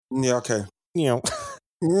Yeah, okay. Meow.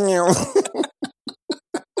 Meow.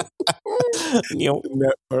 Meow.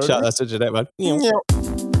 Shout that to Jeanette, man. Meow.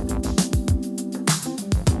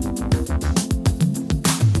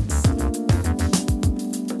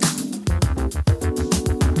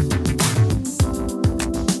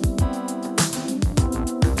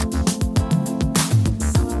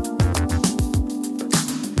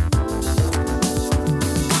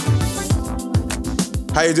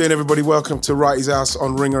 How you doing, everybody? Welcome to Wrighty's House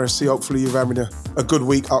on Ringer SC. Hopefully you've having a good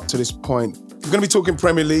week up to this point. We're going to be talking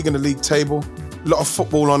Premier League and the league table. A lot of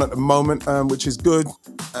football on at the moment, which is good.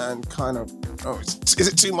 And kind of, is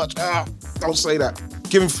it too much? Don't say that.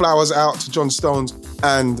 Giving flowers out to John Stones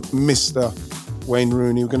and Mr. Wayne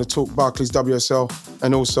Rooney. We're going to talk Barclays WSL.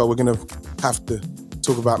 And also we're going to have to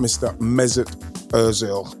talk about Mr. Mesut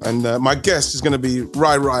Özil. And my guest is going to be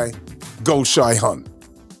Rai Golshai Hun.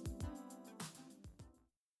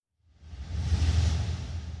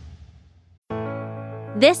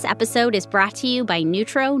 This episode is brought to you by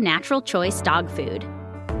Nutro Natural Choice Dog Food.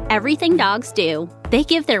 Everything dogs do, they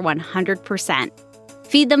give their 100%.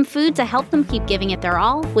 Feed them food to help them keep giving it their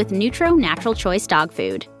all with Nutro Natural Choice Dog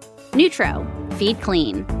Food. Nutro, feed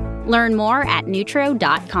clean. Learn more at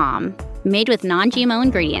nutro.com. Made with non-GMO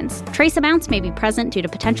ingredients. Trace amounts may be present due to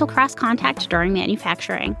potential cross-contact during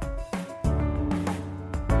manufacturing.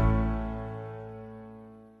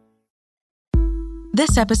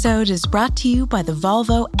 This episode is brought to you by the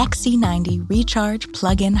Volvo XC90 Recharge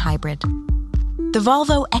Plug-in Hybrid. The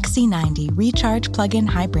Volvo XC90 Recharge Plug-in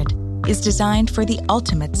Hybrid is designed for the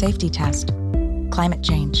ultimate safety test, climate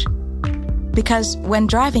change. Because when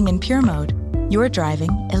driving in pure mode, you're driving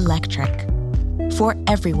electric. For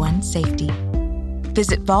everyone's safety.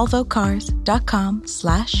 Visit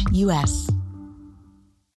volvocars.com/US.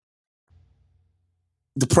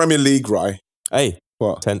 The Premier League, right? Hey,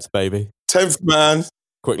 What? 10th, baby. 10th, man.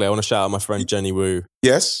 Quickly, I want to shout out my friend Jenny Wu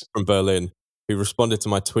Yes? from Berlin, who responded to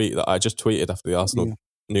my tweet that I just tweeted after the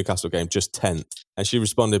Arsenal-Newcastle game, just 10th. And she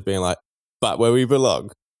responded being like, back where we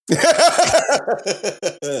belong.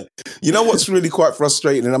 You know what's really quite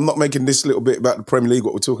frustrating, and I'm not making this little bit about the Premier League,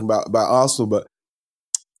 what we're talking about Arsenal, but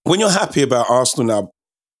when you're happy about Arsenal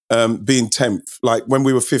now being 10th, like when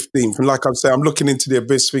we were 15th, and like I'm saying, I'm looking into the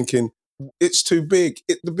abyss thinking, it's too big.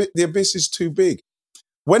 The abyss is too big.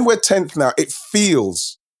 When we're 10th now, it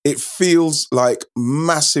feels like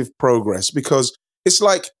massive progress because it's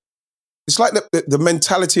like the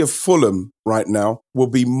mentality of Fulham right now will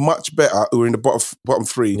be much better who are in the bottom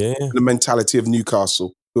three than the mentality of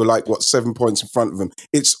Newcastle, who are like, 7 points in front of them.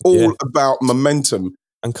 It's all about momentum.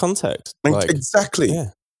 And context. Exactly.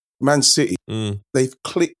 Yeah. Man City, they've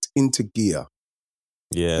clicked into gear.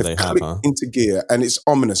 Yeah, they have, huh? Into gear, and it's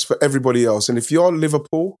ominous for everybody else. And if you're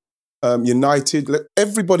Liverpool, United,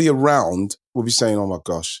 everybody around will be saying, oh my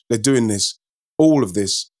gosh, they're doing all of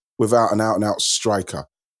this without an out-and-out striker.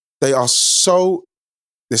 They're so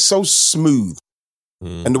smooth.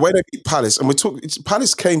 And the way they beat Palace, and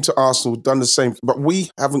Palace came to Arsenal, done the same, but we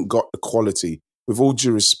haven't got the quality, with all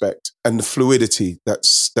due respect, and the fluidity that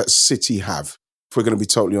City have, if we're going to be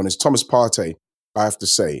totally honest. Thomas Partey, I have to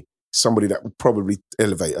say, somebody that would probably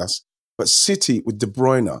elevate us. But City with De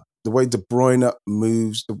Bruyne, the way De Bruyne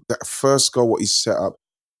moves, that first goal, what he set up,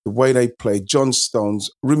 the way they play, John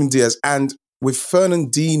Stones, Ruben Diaz, and with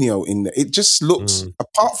Fernandinho in there, it just looks,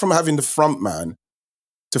 apart from having the front man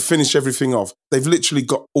to finish everything off, they've literally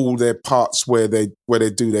got all their parts where they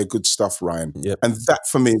do their good stuff, Ryan. Yep. And that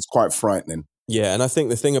for me is quite frightening. Yeah, and I think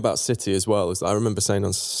the thing about City as well is I remember saying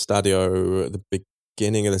on Stadio at the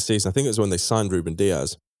beginning of the season, I think it was when they signed Ruben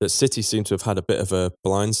Diaz, that City seemed to have had a bit of a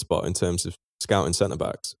blind spot in terms of scouting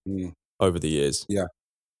centre-backs over the years. Yeah.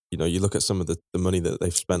 You know, you look at some of the money that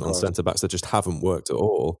they've spent on centre-backs that just haven't worked at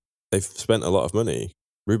all. They've spent a lot of money.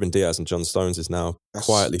 Ruben Diaz and John Stones is now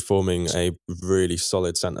quietly forming a really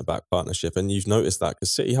solid centre-back partnership. And you've noticed that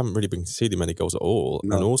because City haven't really been conceding many goals at all.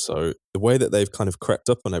 No. And also, the way that they've kind of crept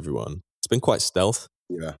up on everyone, it's been quite stealth.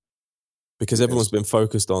 Yeah. Because everyone's been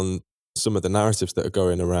focused on some of the narratives that are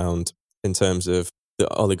going around in terms of the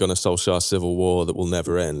Ole Gunnar Solskjaer civil war that will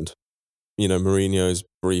never end. You know, Mourinho's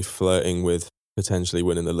brief flirting with potentially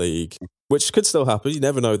winning the league, which could still happen. You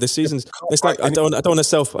never know. This season's, it's like, I don't want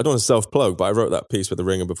to self plug, but I wrote that piece for the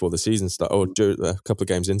Ringer before the season started, or a couple of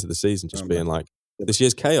games into the season, just being like, this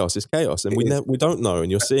year's chaos is chaos, and we don't know, and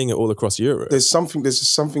you're seeing it all across Europe. There's something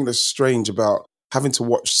that's strange about having to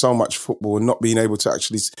watch so much football and not being able to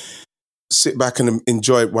actually sit back and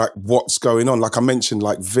enjoy what's going on. Like I mentioned,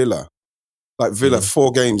 like Villa,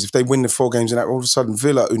 4 games. If they win the 4 games, and all of a sudden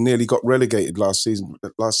Villa, who nearly got relegated last season,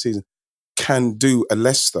 can do a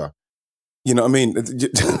Leicester. You know what I mean?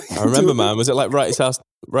 I remember, man. Was it like Wrighty's House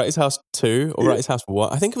 2 or Wrighty's House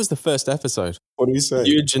 1? I think it was the first episode. What do you say?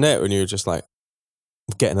 You and Jeanette, when you were just like,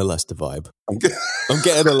 I'm getting a Leicester vibe. I'm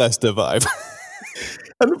getting a Leicester vibe.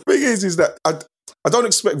 And the thing is that I don't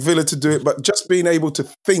expect Villa to do it, but just being able to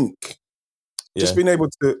think, just being able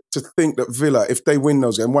to think that Villa, if they win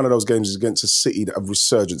those games, one of those games is against a City, a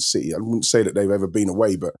resurgent City. I wouldn't say that they've ever been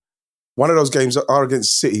away, but one of those games are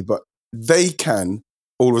against City, but they can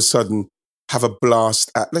all of a sudden have a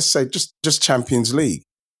blast at, let's say, just Champions League.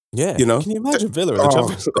 Yeah. You know? Can you imagine Villa in the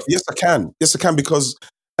Champions League? Yes, I can. Yes, I can, because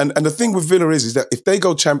and the thing with Villa is that if they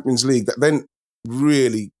go Champions League, that then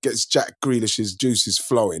really gets Jack Grealish's juices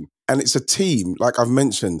flowing. And it's a team, like I've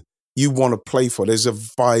mentioned, you want to play for. There's a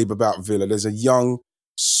vibe about Villa. There's a young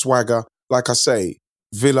swagger. Like I say,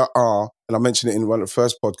 Villa are, and I mentioned it in one of the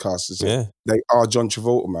first podcasts, they are John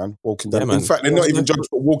Travolta, man, walking down. In fact, they're not even John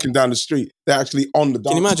Travolta walking down the street. They're actually on the dance.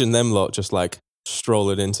 Can you imagine them lot just like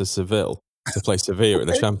strolling into Seville to play Sevilla in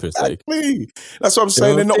the Champions League? Exactly. That's what I'm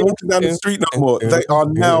saying. They're not walking down the street no more. They are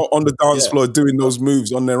now on the dance floor doing those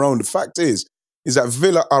moves on their own. The fact is that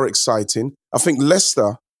Villa are exciting. I think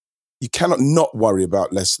Leicester, you cannot not worry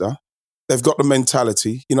about Leicester. They've got the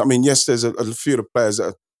mentality. You know what I mean? Yes, there's a few of the players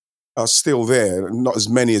that are still there, not as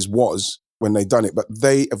many as was when they done it, but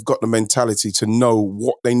they have got the mentality to know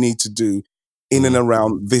what they need to do in and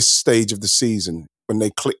around this stage of the season when they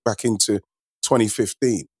click back into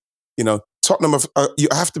 2015. You know, Tottenham, you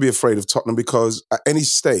have to be afraid of Tottenham because at any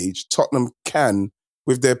stage, Tottenham can,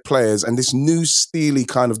 with their players and this new steely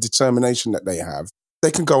kind of determination that they have, they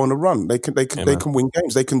can go on a run. They can win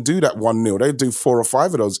games. They can do that 1-0. They do 4 or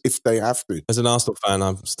 5 of those if they have to. As an Arsenal fan,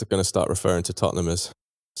 I'm going to start referring to Tottenham as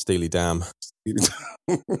Steely Dam.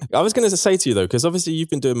 I was going to say to you though, because obviously you've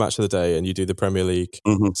been doing Match of the Day and you do the Premier League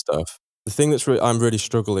stuff. The thing that's I'm really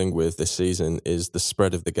struggling with this season is the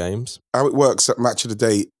spread of the games. How it works at Match of the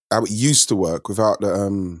Day, how it used to work without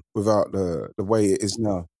the way it is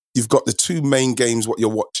now. You've got the 2 main games what you're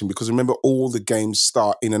watching, because remember all the games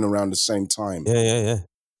start in and around the same time. Yeah.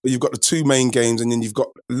 But you've got the 2 main games and then you've got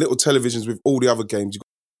little televisions with all the other games.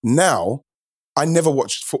 Now, I never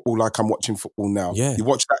watched football like I'm watching football now. Yeah. You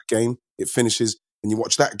watch that game, it finishes, and you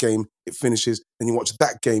watch that game, it finishes, then you watch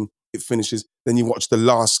that game, it finishes, then you watch the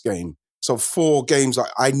last game. So 4 games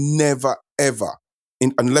I never, ever,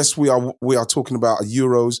 unless we are talking about a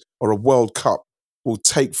Euros or a World Cup, will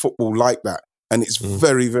take football like that. And it's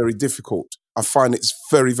very, very difficult. I find it's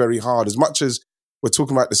very, very hard. As much as we're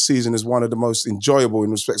talking about the season as one of the most enjoyable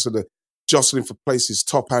in respects of the jostling for places,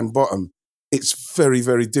 top and bottom, it's very,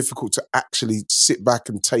 very difficult to actually sit back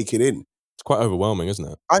and take it in. It's quite overwhelming, isn't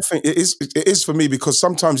it? I think it is for me, because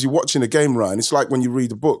sometimes you're watching a game, Ryan. It's like when you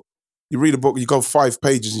read a book. You read a book, you go 5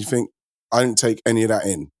 pages and you think, I didn't take any of that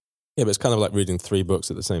in. Yeah, but it's kind of like reading 3 books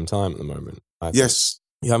at the same time at the moment. Yes.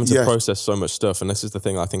 You're having to process so much stuff. And this is the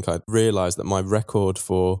thing, I think I realised that my record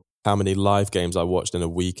for how many live games I watched in a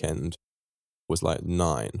weekend was like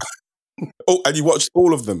 9. Oh, and you watched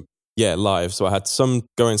all of them? Yeah, live. So I had some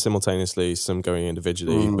going simultaneously, some going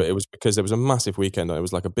individually, but it was because there was a massive weekend. It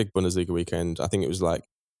was like a big Bundesliga weekend. I think it was like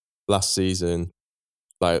last season,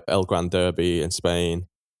 like El Gran Derby in Spain,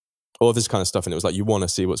 all this kind of stuff. And it was like, you want to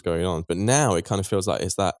see what's going on. But now it kind of feels like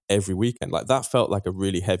it's that every weekend. Like that felt like a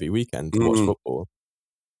really heavy weekend to watch football.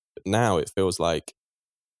 But now it feels like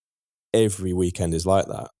every weekend is like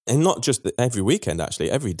that. And not just every weekend,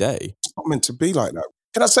 actually, every day. It's not meant to be like that.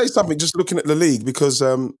 Can I say something just looking at the league? Because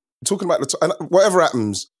talking about and whatever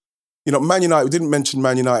happens, you know, Man United, we didn't mention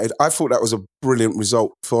Man United. I thought that was a brilliant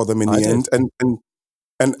result for them in the end.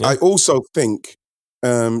 And I also think,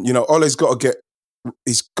 you know, Ole's got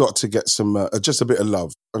to get some, just a bit of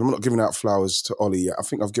love. I'm not giving out flowers to Ole yet. I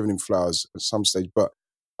think I've given him flowers at some stage, but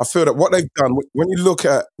I feel that what they've done, when you look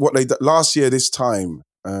at what they did last year, this time,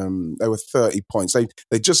 they were 30 points.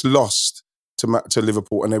 They just lost to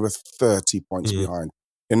Liverpool and they were 30 points behind.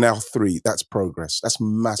 And now 3. That's progress. That's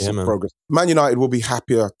massive progress. Man United will be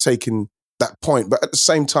happier taking that point. But at the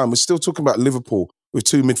same time, we're still talking about Liverpool with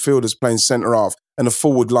 2 midfielders playing centre-half and a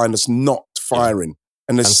forward line that's not firing.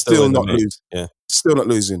 And they're still not losing. Yeah. Still not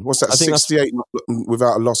losing. What's that, 68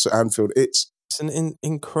 without a loss at Anfield? It's an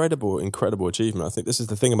incredible achievement. I think this is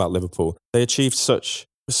the thing about Liverpool. They achieved such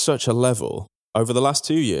a level over the last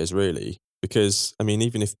 2 years, really. Because, I mean,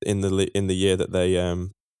 even if in the year that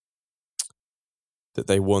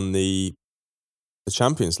they won the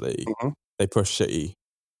Champions League, they pushed City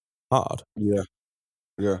hard. Yeah.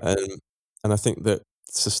 And I think that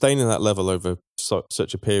sustaining that level over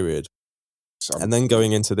such a period, and then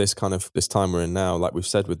going into this time we're in now, like we've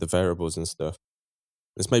said with the variables and stuff,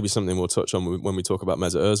 this may be something we'll touch on when we talk about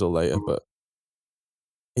Mesut Özil later, but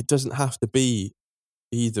it doesn't have to be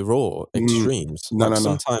either or extremes. No.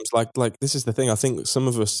 Sometimes, like this is the thing. I think some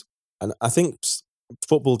of us, and I think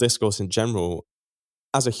football discourse in general,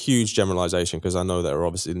 as a huge generalization, because I know there are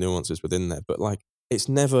obviously nuances within there, but like it's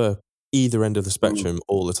never either end of the spectrum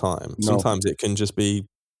all the time. No. Sometimes it can just be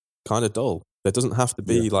kind of dull. There doesn't have to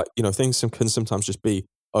be things can sometimes just be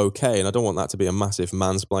okay. And I don't want that to be a massive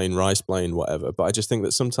mansplain, rice-plain, whatever. But I just think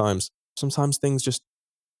that sometimes things just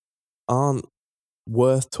aren't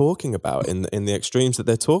worth talking about in the extremes that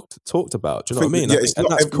they're talked about. Do you know what I mean? Yeah, and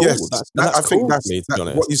that's cool. Yes, that's cool for me, to be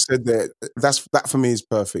honest. What you said there. That for me is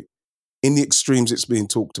perfect. In the extremes, it's being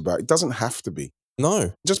talked about. It doesn't have to be.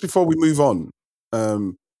 No. Just before we move on,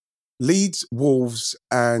 Leeds, Wolves,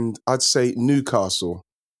 and I'd say Newcastle.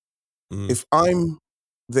 If I'm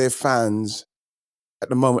their fans at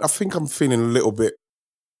the moment, I think I'm feeling a little bit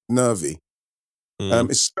nervy,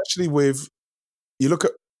 especially with you look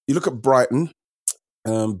at Brighton,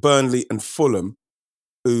 Burnley, and Fulham,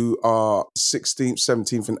 who are 16th,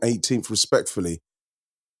 17th, and 18th respectfully.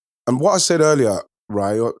 And what I said earlier,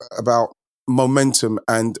 right, about momentum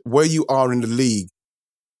and where you are in the league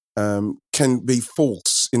can be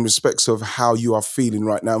false in respects of how you are feeling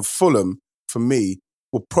right now. And Fulham, for me,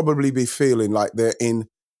 will probably be feeling like they're in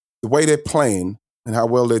the way they're playing and how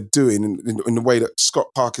well they're doing in the way that Scott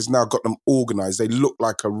Park has now got them organised. They look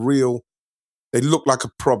like a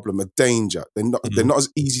problem, a danger. They're not as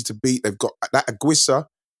easy to beat. They've got that Anguissa,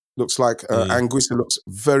 looks like Anguissa looks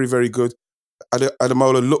very, very good.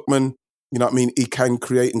 Ademola Lookman, you know what I mean? He can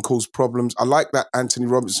create and cause problems. I like that Anthony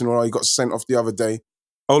Robinson, he got sent off the other day.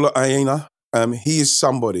 Ola Aina, he is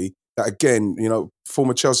somebody that, again,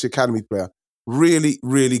 former Chelsea Academy player, really,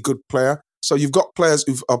 really good player. So you've got players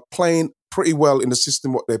who are playing pretty well in the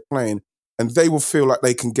system, what they're playing, and they will feel like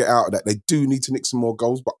they can get out of that. They do need to nick some more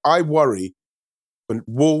goals, but I worry when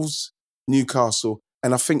Wolves, Newcastle,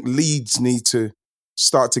 and I think Leeds need to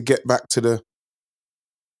start to get back to the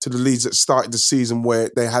Leeds that started the season where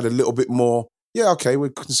they had a little bit more, we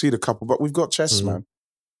concede a couple, but we've got chess, man.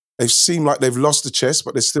 They seem like they've lost the chess,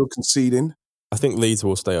 but they're still conceding. I think Leeds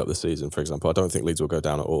will stay up this season, for example. I don't think Leeds will go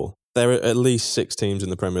down at all. There are at least 6 teams in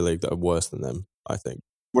the Premier League that are worse than them, I think.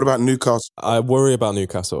 What about Newcastle? I worry about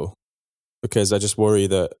Newcastle because I just worry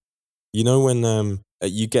that, when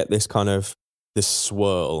you get this kind of, this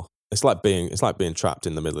swirl, it's like being trapped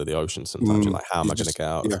in the middle of the ocean sometimes. You're like, how am I going to get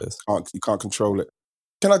out of this? You can't control it.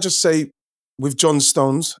 Can I just say, with John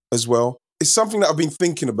Stones as well, it's something that I've been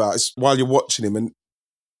thinking about while you're watching him. And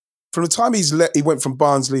from the time he went from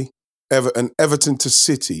Barnsley, Everton to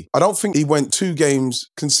City, I don't think he went 2 games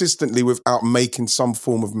consistently without making some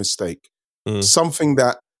form of mistake. Something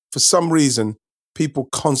that, for some reason, people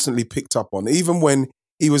constantly picked up on. Even when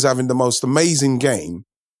he was having the most amazing game,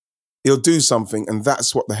 he'll do something, and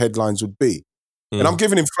that's what the headlines would be. And I'm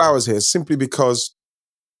giving him flowers here simply because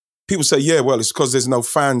people say, it's because there's no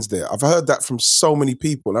fans there. I've heard that from so many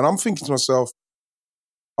people. And I'm thinking to myself,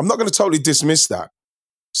 I'm not going to totally dismiss that,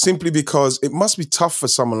 simply because it must be tough for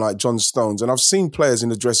someone like John Stones. And I've seen players in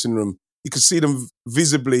the dressing room, you can see them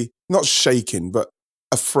visibly, not shaking, but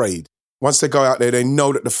afraid. Once they go out there, they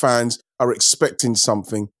know that the fans are expecting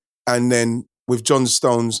something. And then with John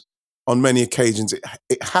Stones, on many occasions,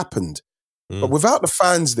 it happened. But without the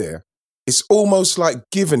fans there, it's almost like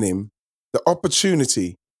giving him the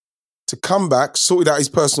opportunity to come back, sorted out his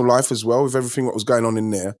personal life as well, with everything that was going on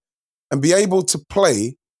in there, and be able to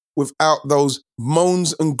play without those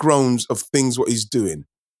moans and groans of things what he's doing.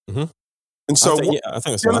 And so, I think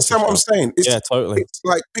that's do you understand what I'm saying? Totally. It's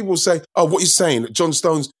like people say, what you're saying, that John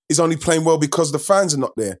Stones is only playing well because the fans are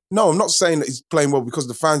not there. No, I'm not saying that he's playing well because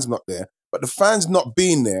the fans are not there, but the fans not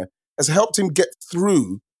being there has helped him get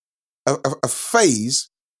through a phase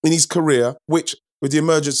in his career, which, with the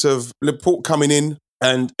emergence of Laporte coming in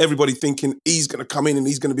and everybody thinking he's going to come in and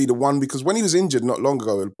he's going to be the one, because when he was injured not long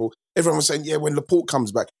ago, Laporte, everyone was saying, when Laporte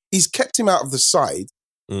comes back, he's kept him out of the side,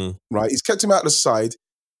 right? He's kept him out of the side,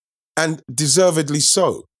 and deservedly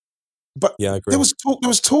so. But I agree. There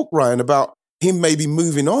was talk, Ryan, about him maybe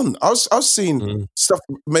moving on. I was seeing stuff,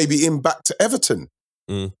 maybe him back to Everton.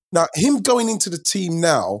 Now, him going into the team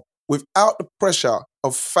now without the pressure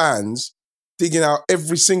of fans digging out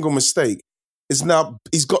every single mistake, he's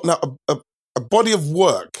got now a body of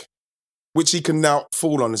work which he can now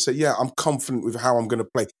fall on and say, I'm confident with how I'm going to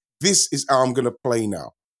play. This is how I'm going to play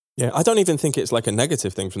now. Yeah, I don't even think it's like a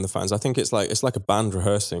negative thing from the fans. I think it's like a band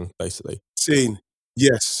rehearsing, basically.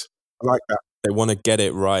 Yes, I like that. They want to get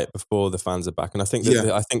it right before the fans are back, and I think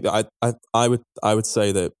that I would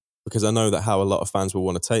say that, because I know that how a lot of fans will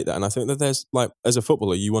want to take that, and I think that there's, like, as a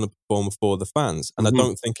footballer, you want to perform for the fans, and I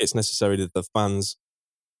don't think it's necessarily the fans,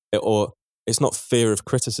 or it's not fear of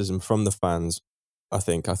criticism from the fans. I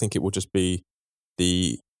think it will just be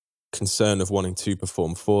the concern of wanting to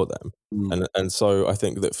perform for them. And so I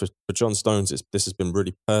think that for John Stones, this has been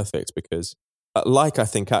really perfect because, like I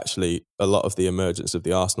think actually a lot of the emergence of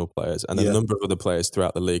the Arsenal players and a number of other players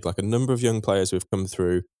throughout the league, like a number of young players who have come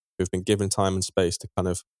through, who've been given time and space to kind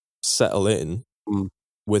of settle in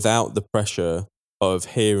without the pressure of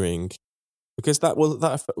hearing, because they're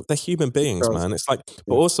human beings, man. It's like,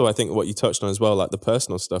 but also I think what you touched on as well, like the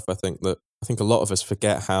personal stuff. I think a lot of us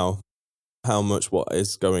forget how much what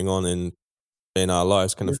is going on in our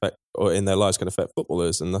lives can affect, or in their lives can affect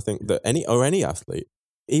footballers. And I think that any athlete,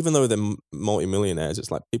 even though they're multi-millionaires,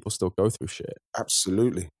 it's like people still go through shit.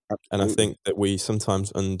 Absolutely. And I think that we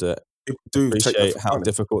sometimes appreciate how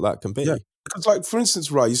difficult that can be. Yeah. Because like, for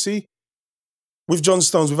instance, right, you see, with John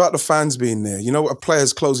Stones, without the fans being there, you know, a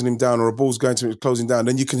player's closing him down or a ball's going to him, closing down,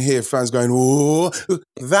 then you can hear fans going, "Oh,"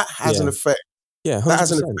 that has an effect. Yeah, 100%. That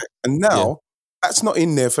has an effect. And now, that's not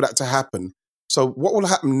in there for that to happen. So what will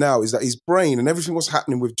happen now is that his brain and everything what's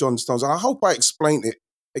happening with John Stones, and I hope I explained it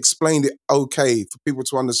okay for people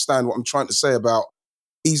to understand what I'm trying to say about,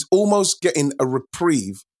 he's almost getting a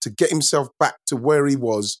reprieve to get himself back to where he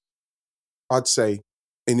was, I'd say,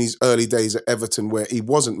 in his early days at Everton, where he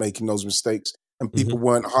wasn't making those mistakes and people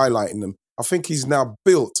weren't highlighting them. I think he's now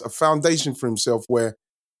built a foundation for himself where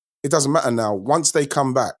it doesn't matter now. Once they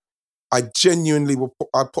come back, I genuinely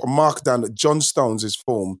I'd put a mark down that John Stones'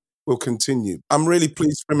 form will continue. I'm really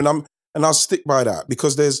pleased for him, and I'll stick by that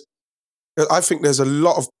because I think there's a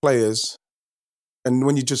lot of players, and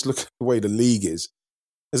when you just look at the way the league is,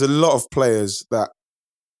 there's a lot of players that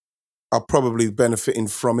are probably benefiting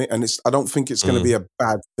from it, and I don't think it's going to be a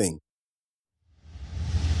bad thing.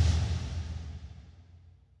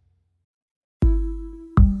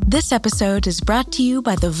 This episode is brought to you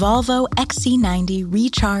by the Volvo XC90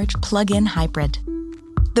 Recharge Plug-in Hybrid.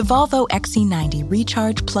 The Volvo XC90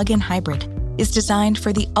 Recharge Plug-in Hybrid is designed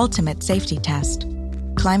for the ultimate safety test,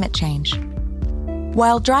 climate change.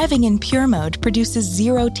 While driving in pure mode produces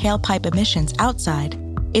zero tailpipe emissions outside,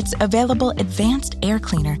 its available advanced air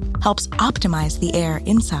cleaner helps optimize the air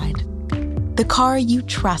inside. The car you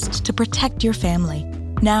trust to protect your family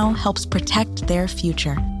now helps protect their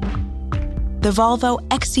future. The Volvo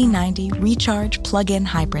XC90 Recharge Plug-in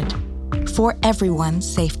Hybrid. For everyone's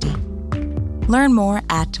safety. Learn more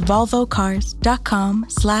at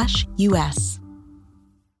volvocars.com/US.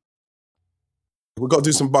 We've got to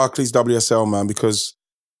do some Barclays WSL, man, because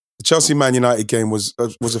the Chelsea-Man United game was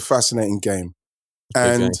a fascinating game.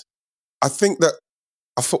 And I think that,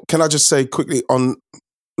 can I just say quickly on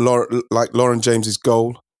Lauren James's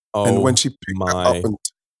goal and when she picked that up.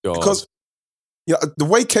 Because the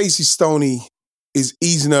way Casey Stoney is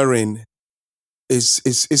easing her in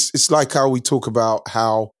it's like how we talk about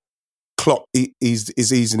how Klopp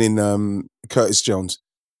is easing in Curtis Jones.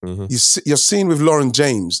 You're seeing with Lauren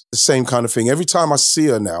James the same kind of thing. Every time I see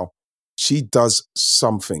her now, she does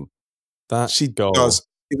something. It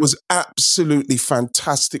was absolutely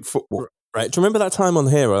fantastic football. Right. Do you remember that time on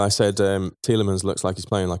here where I said Tielemans looks like he's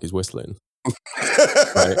playing like he's whistling?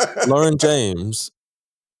 Right. Lauren James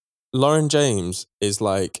is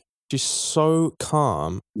like, she's so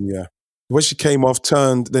calm. Yeah. When she came off,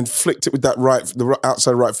 turned, then flicked it with the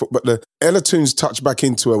outside right foot. But the Ella Toon's touch back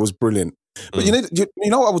into her was brilliant. But you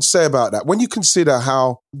know what I would say about that? When you consider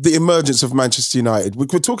how the emergence of Manchester United, we're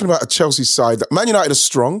talking about a Chelsea side that Man United are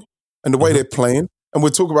strong and the way they're playing. And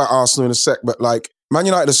we'll talk about Arsenal in a sec, but like Man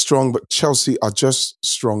United are strong, but Chelsea are just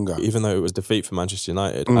stronger. Even though it was defeat for Manchester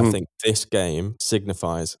United, I think this game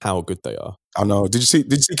signifies how good they are. I know. Did you see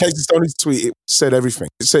Casey Stoney's tweet? It said everything.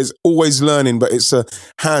 It says always learning, but it's a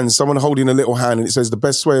hand, someone holding a little hand, and it says the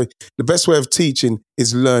best way of teaching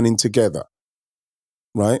is learning together.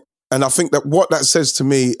 Right? And I think that what that says to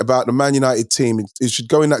me about the Man United team, it should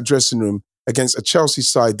go in that dressing room against a Chelsea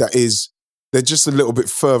side they're just a little bit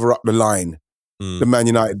further up the line. The Man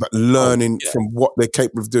United, but learning from what they're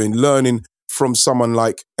capable of doing, learning from someone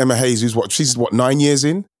like Emma Hayes, she's 9 years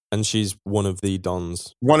in? And she's one of the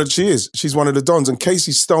Dons. She's one of the Dons. And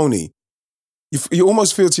Casey Stoney, you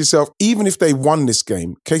almost feel to yourself, even if they won this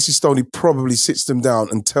game, Casey Stoney probably sits them down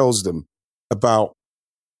and tells them about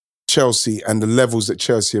Chelsea and the levels that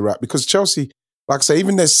Chelsea are at. Because Chelsea, like I say,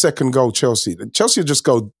 even their second goal, Chelsea will just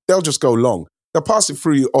go long. They'll pass it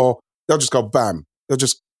through you or they'll just go bam. They'll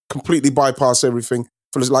just completely bypass everything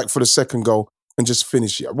for the second goal and just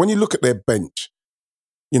finish it. When you look at their bench,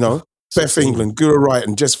 Beth England, Gura Wright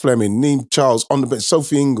and Jess Fleming, Neen Charles on the bench,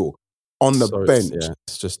 Sophie Ingle on the bench. Yeah,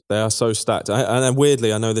 it's just, they are so stacked. And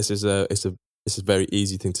weirdly, I know this is a very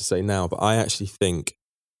easy thing to say now, but I actually think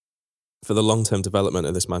for the long-term development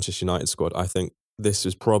of this Manchester United squad, I think this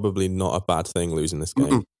is probably not a bad thing, losing this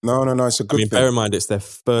game. No, it's a good thing. Bear in mind, it's their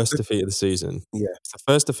first defeat of the season. Yeah. It's the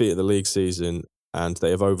first defeat of the league season, and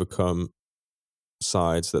they have overcome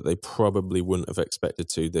sides that they probably wouldn't have expected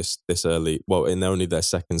to this early. Well, in only their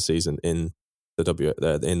second season in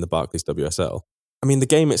the Barclays WSL. I mean, the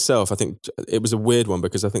game itself, I think it was a weird one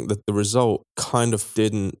because I think that the result kind of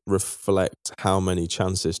didn't reflect how many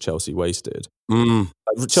chances Chelsea wasted.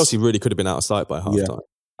 Chelsea really could have been out of sight by half-time.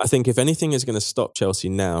 I think if anything is going to stop Chelsea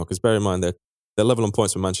now, because bear in mind, they're level on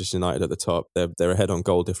points with Manchester United at the top. They're ahead on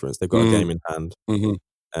goal difference. They've got a game in hand.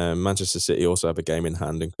 Manchester City also have a game in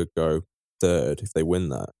hand and could go third if they win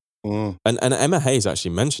that. And Emma Hayes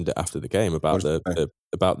actually mentioned it after the game about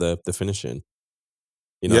the finishing.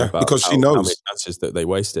 You know, because she knows how many chances that they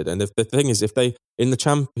wasted. And the thing is, if they in the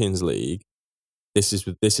Champions League, this is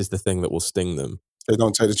the thing that will sting them. They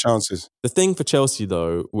don't take the chances. The thing for Chelsea,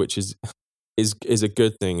 though, which is a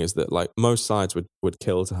good thing, is that like most sides would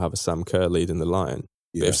kill to have a Sam Kerr leading the line.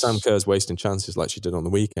 But if Sam Kerr's wasting chances like she did on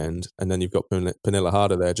the weekend, and then you've got Pernilla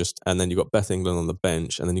Harder there, and then you've got Beth England on the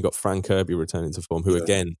bench, and then you've got Fran Kirby returning to form, who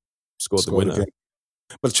again scored the winner. Again.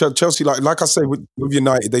 But Chelsea, like I say, with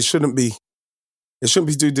United, they shouldn't be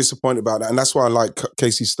too disappointed about that. And that's why I like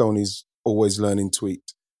Casey Stoney's always learning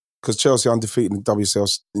tweet. Because Chelsea undefeated in WSL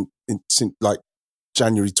since like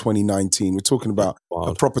January 2019. We're talking about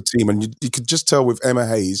a proper team. And you could just tell with Emma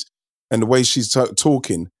Hayes and the way she's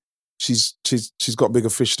talking, she's got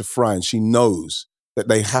bigger fish to fry. And she knows that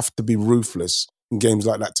they have to be ruthless in games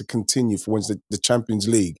like that to continue for once the Champions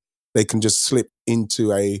League. They can just slip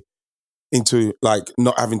into like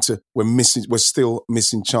not having to, we're still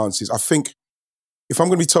missing chances. I think, if I'm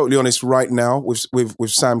going to be totally honest right now with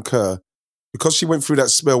Sam Kerr, because she went through that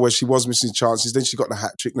spell where she was missing chances, then she got the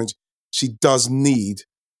hat-trick, and she does need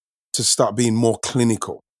to start being more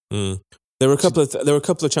clinical. There were a couple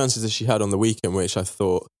of chances that she had on the weekend which I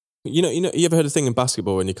thought, you ever heard a thing in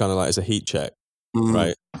basketball when you kind of like, it's a heat check,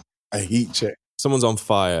 right? A heat check. Someone's on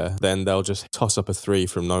fire, then they'll just toss up a three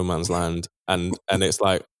from no man's land, and it's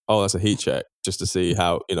like, oh, that's a heat check, just to see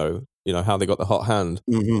how how they got the hot hand.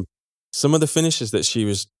 Some of the finishes that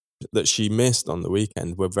she missed on the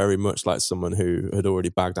weekend were very much like someone who had already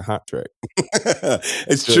bagged a hat trick.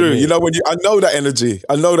 It's true. You know, I know that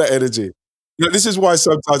energy. This is why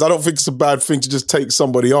sometimes I don't think it's a bad thing to just take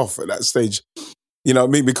somebody off at that stage. You know what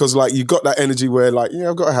I mean? Because like you got that energy where like,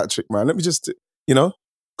 I've got a hat trick, man. Let me just,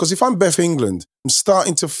 because if I'm Beth England, I'm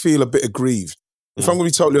starting to feel a bit aggrieved. If I'm going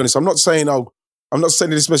to be totally honest, I'm not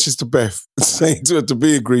sending this message to Beth, saying to her to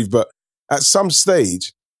be aggrieved, but at some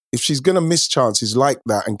stage, if she's going to miss chances like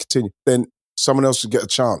that and continue, then someone else should get a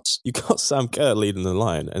chance. You've got Sam Kerr leading the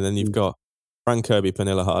line, and then you've got Fran Kirby,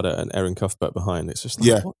 Pernilla Harder, and Erin Cuthbert behind. It's just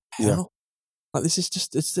like, what the hell? Like, this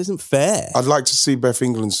isn't fair. I'd like to see Beth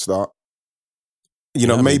England start.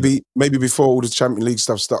 Maybe before all the Champions League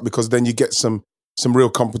stuff start, because then you get some real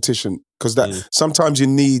competition. Because sometimes you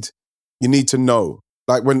need to know.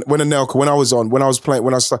 Like when I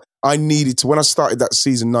started that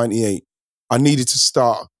season 98, I needed to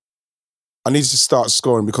start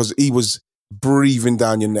scoring because he was breathing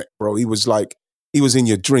down your neck, bro. He was in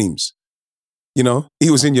your dreams. He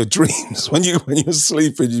was in your dreams. When you're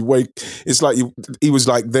sleeping, you wake, it's like he was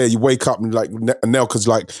like there, you wake up and like Nelka's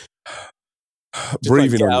like just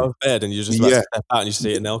breathing like on out you. Of bed and you just step out and you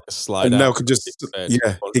see Nelka slide and out. Nelka just,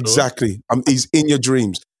 exactly. He's in your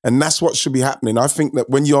dreams. And that's what should be happening. I think that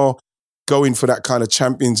when you're going for that kind of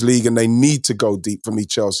Champions League and they need to go deep for me,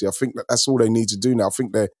 Chelsea, I think that's all they need to do now. I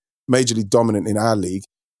think they're majorly dominant in our league,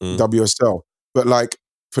 WSL. But like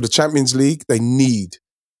for the Champions League, they need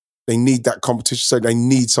that competition. So they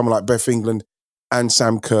need someone like Beth England and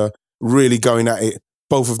Sam Kerr really going at it,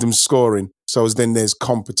 both of them scoring. So as then there's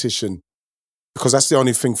competition. Because that's the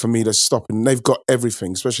only thing for me that's stopping. They've got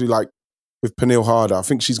everything, especially like with Pernilla Harder. I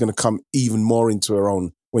think she's going to come even more into her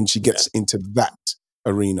own when she gets into that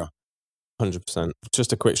arena. 100%.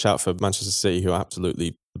 Just a quick shout for Manchester City, who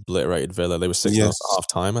absolutely obliterated Villa. They were 6-0 at half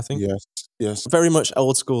time, I think. Yes. Very much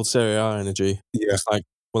old school Serie A energy. Yeah. It's like,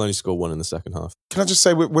 we'll only score one in the second half. Can I just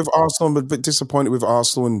say, with Arsenal, I'm a bit disappointed with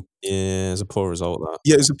Arsenal. And yeah, it's a poor result, that.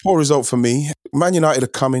 Yeah, it's a poor result for me. Man United are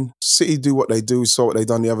coming. City do what they do, saw what they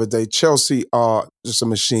done the other day. Chelsea are just a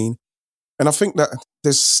machine. And I think that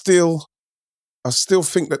I still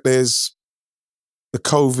think that there's the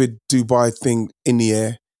COVID Dubai thing in the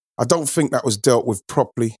air. I don't think that was dealt with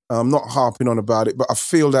properly. I'm not harping on about it, but I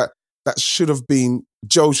feel that should have been,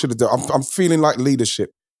 Joe should have done. I'm feeling like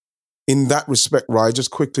leadership in that respect, right?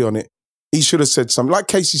 Just quickly on it. He should have said something like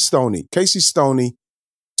Casey Stoney. Casey Stoney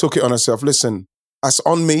took it on herself. Listen, that's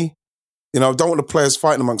on me. I don't want the players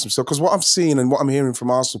fighting amongst themselves, because what I'm seeing and what I'm hearing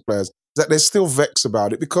from Arsenal players is that they're still vexed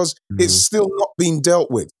about it because it's still not being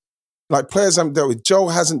dealt with. Like, players haven't dealt with. Joe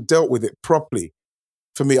hasn't dealt with it properly.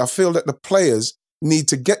 For me, I feel that the players need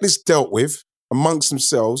to get this dealt with amongst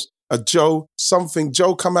themselves. Joe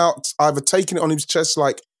come out, either taking it on his chest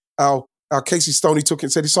like our Casey Stoney took it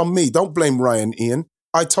and said, it's on me. Don't blame Ryan, Ian.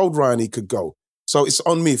 I told Ryan he could go. So it's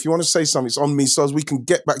on me. If you want to say something, it's on me, so as we can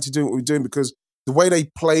get back to doing what we're doing, because the way they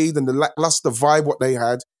played and the lackluster vibe what they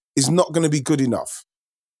had is not going to be good enough.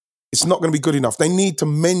 It's not going to be good enough. They need to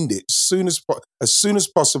mend it as soon as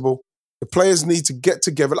possible. The players need to get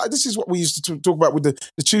together. Like, this is what we used to talk about with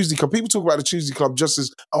the Tuesday Club. People talk about the Tuesday Club just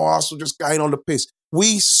as, Arsenal just going on the piss.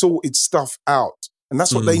 We sorted stuff out. And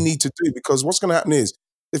that's what they need to do, because what's going to happen is,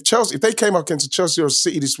 if they came up against Chelsea or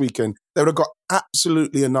City this weekend, they would have got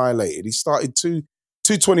absolutely annihilated. He started two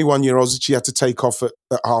 21-year-olds that he had to take off at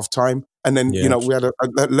half-time. And then, we had a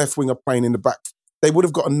left winger playing in the back. They would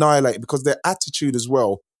have got annihilated because their attitude as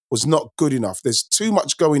well was not good enough. There's too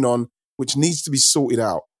much going on which needs to be sorted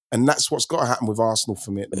out. And that's what's got to happen with Arsenal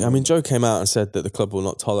for me. I mean, Joe came out and said that the club will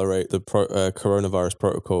not tolerate the coronavirus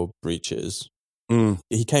protocol breaches.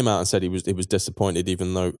 He came out and said he was disappointed,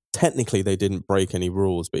 even though technically they didn't break any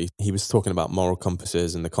rules. But he was talking about moral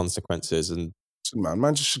compasses and the consequences. And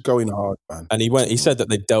man just should go in hard, man. And he said that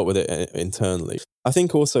they dealt with it internally. I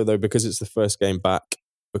think also, though, because it's the first game back,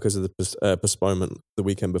 because of the postponement the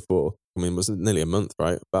weekend before. I mean, it was nearly a month,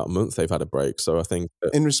 right? About a month they've had a break. So I think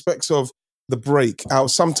in respects of the break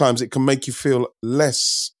out, sometimes it can make you feel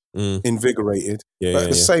less invigorated. But at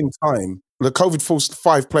the same time, the COVID forced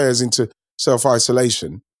 5 players into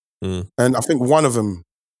self-isolation. And I think one of them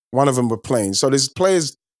were playing. So there's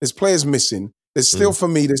players missing. There's still, for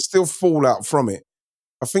me, there's still fallout from it.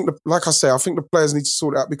 I think, like I say, I think the players need to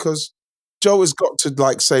sort it out, because Joe has got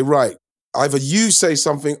to say, right, either you say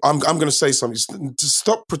something, I'm going to say something, to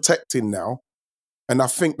stop protecting now. And I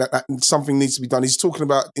think that something needs to be done. He's talking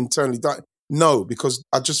about internally. No, because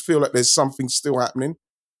I just feel like there's something still happening,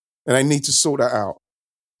 and I need to sort that out.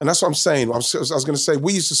 And that's what I'm saying. I was going to say,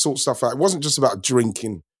 we used to sort stuff out. It wasn't just about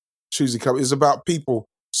drinking Tuesday Cup. It was about people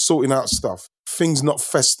sorting out stuff, things not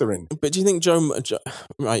festering. But do you think Joe,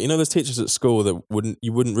 right, there's teachers at school that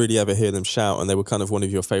you wouldn't really ever hear them shout, and they were kind of one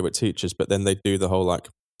of your favourite teachers, but then they do the whole, like,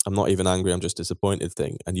 I'm not even angry, I'm just disappointed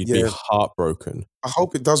thing, and you'd be heartbroken. I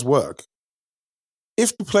hope it does work.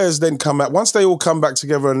 If the players then come out, once they all come back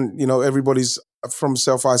together and, everybody's from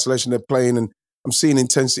self-isolation, they're playing, and I'm seeing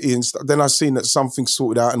intensity and stuff, then I've seen that something's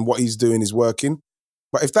sorted out and what he's doing is working.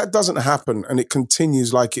 But if that doesn't happen and it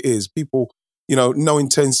continues like it is, people, no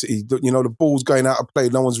intensity, the ball's going out of play,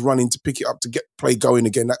 no one's running to pick it up to get play going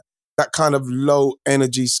again, that kind of low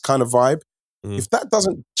energy kind of vibe. If that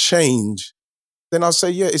doesn't change, then I'll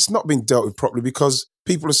say, it's not been dealt with properly, because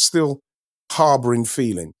people are still harbouring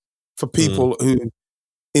feeling for people who,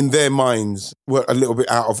 in their minds, were a little bit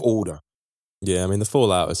out of order. Yeah, I mean, the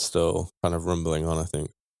fallout is still kind of rumbling on, I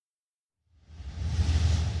think.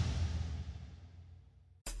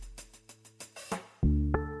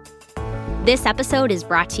 This episode is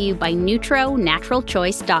brought to you by Nutro Natural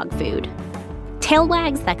Choice Dog Food. Tail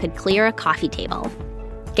wags that could clear a coffee table.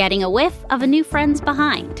 Getting a whiff of a new friend's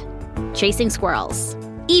behind. Chasing squirrels,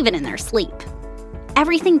 even in their sleep.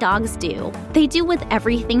 Everything dogs do, they do with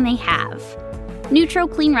everything they have. Nutro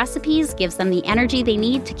Clean Recipes gives them the energy they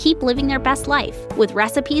need to keep living their best life, with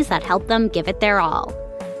recipes that help them give it their all.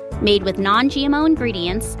 Made with non-GMO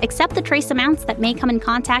ingredients, except the trace amounts that may come in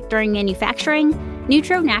contact during manufacturing,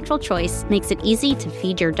 Nutro Natural Choice makes it easy to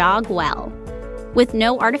feed your dog well. With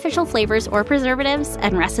no artificial flavors or preservatives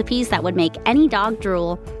and recipes that would make any dog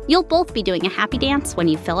drool, you'll both be doing a happy dance when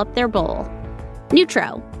you fill up their bowl.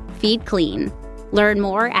 Nutro. Feed clean. Learn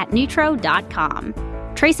more at nutro.com.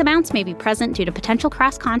 Trace amounts may be present due to potential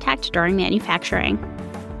cross-contact during manufacturing.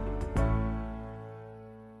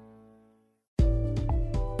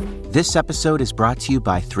 This episode is brought to you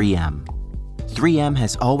by 3M. 3M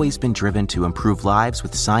has always been driven to improve lives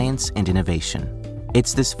with science and innovation.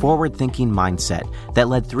 It's this forward-thinking mindset that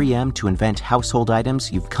led 3M to invent household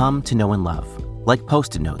items you've come to know and love, like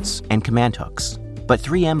Post-it notes and command hooks. But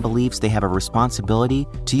 3M believes they have a responsibility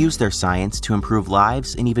to use their science to improve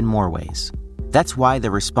lives in even more ways. That's why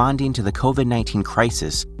they're responding to the COVID-19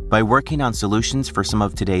 crisis by working on solutions for some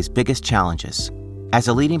of today's biggest challenges. As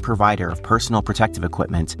a leading provider of personal protective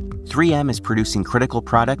equipment, 3M is producing critical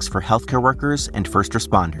products for healthcare workers and first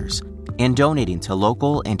responders, and donating to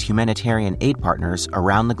local and humanitarian aid partners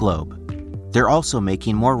around the globe. They're also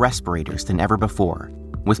making more respirators than ever before,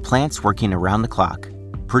 with plants working around the clock,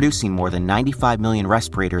 producing more than 95 million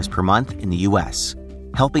respirators per month in the U.S.,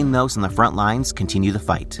 helping those on the front lines continue the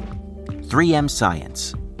fight. 3M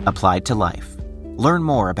Science, applied to life. Learn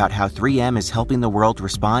more about how 3M is helping the world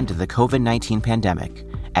respond to the COVID-19 pandemic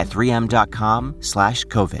at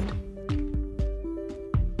 3m.com/COVID.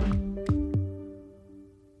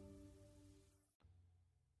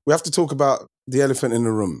 We have to talk about the elephant in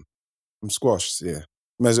the room. I'm squashed, yeah.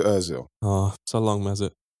 Mesut Özil. Oh, so long,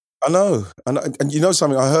 Mesut. I know. And you know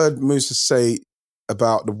something? I heard Musa say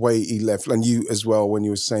about the way he left, and you as well, when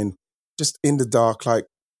you were saying, just in the dark, like,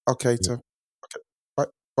 okay,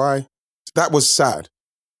 bye. That was sad.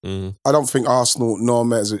 Mm. I don't think Arsenal nor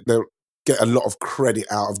Mesut, they'll get a lot of credit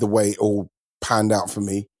out of the way it all panned out for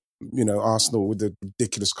me. You know, Arsenal with the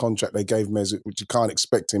ridiculous contract they gave Mesut, which you can't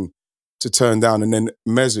expect him to turn down. And then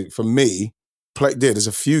Mesut, for me, there's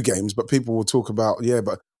a few games, but people will talk about, yeah,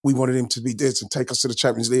 but we wanted him to be this and take us to the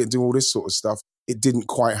Champions League and do all this sort of stuff. It didn't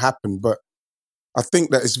quite happen. But I think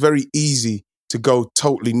that it's very easy to go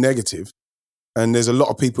totally negative. And there's a lot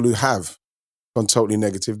of people who have gone totally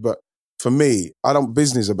negative. But for me, I don't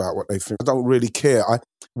business about what they think. I don't really care.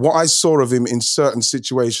 What I saw of him in certain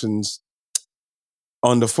situations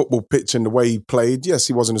on the football pitch and the way he played, yes,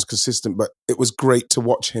 he wasn't as consistent, but it was great to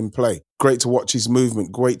watch him play. Great to watch his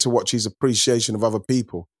movement. Great to watch his appreciation of other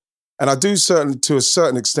people. And I do certainly, to a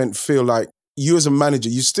certain extent, feel like you as a manager,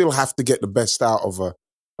 you still have to get the best out of a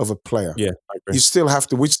player. Yeah, I agree. You still have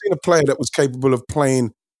to. We've seen a player that was capable of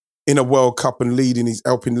playing in a World Cup and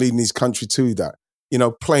helping leading his country to that. You know,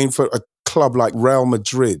 playing for a club like Real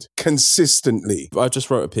Madrid consistently. I just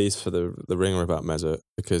wrote a piece for the Ringer about Mesut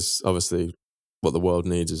because obviously what the world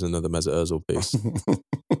needs is another Mesut Özil piece.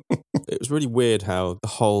 It was really weird how the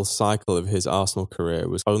whole cycle of his Arsenal career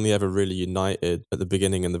was only ever really united at the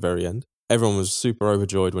beginning and the very end. Everyone was super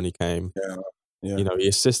overjoyed when he came. Yeah. You know, he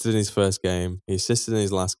assisted in his first game, he assisted in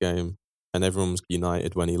his last game, and everyone was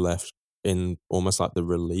united when he left in almost like the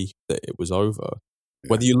relief that it was over. Yeah.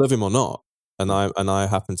 Whether you love him or not. And I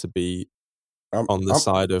happen to be on the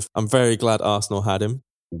side of, I'm very glad Arsenal had him.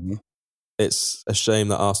 Mm-hmm. It's a shame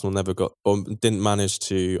that Arsenal never got, or didn't manage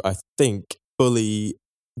to, I think, fully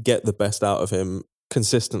get the best out of him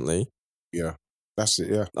consistently. Yeah, that's it,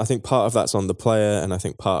 yeah. I think part of that's on the player, and I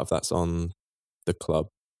think part of that's on the club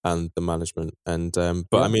and the management. And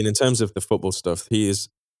but I mean, in terms of the football stuff, he is,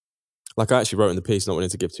 like I actually wrote in the piece, not wanting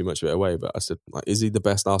to give too much of it away, but I said, like, is he the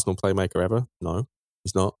best Arsenal playmaker ever? No,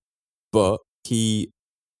 he's not. But he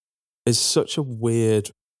is such a weird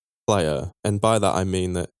player. And by that, I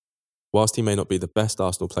mean that whilst he may not be the best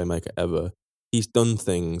Arsenal playmaker ever, he's done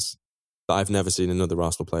things that I've never seen another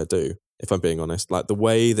Arsenal player do, if I'm being honest. Like the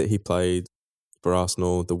way that he played for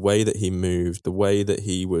Arsenal, the way that he moved, the way that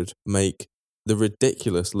he would make the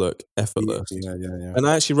ridiculous look effortless. Yeah. And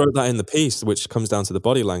I actually wrote that in the piece, which comes down to the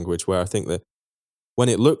body language, where I think that when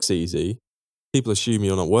it looks easy, people assume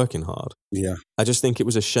you're not working hard. Yeah. I just think it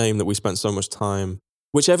was a shame that we spent so much time,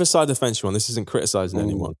 whichever side of the fence you're on, this isn't criticising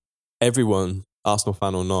anyone. Everyone, Arsenal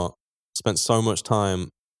fan or not, spent so much time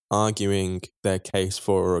arguing their case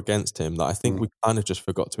for or against him that I think we kind of just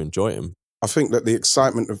forgot to enjoy him. I think that the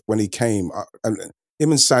excitement of when he came, and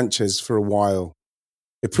him and Sanchez for a while,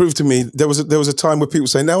 it proved to me there was a time where people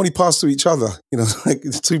say, they only pass to each other. You know, like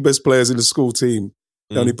the two best players in the school team,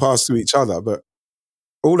 they only pass to each other. But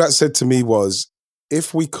all that said to me was,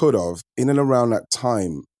 if we could have, in and around that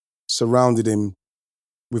time, surrounded him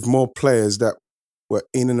with more players that were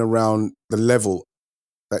in and around the level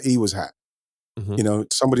that he was at, you know,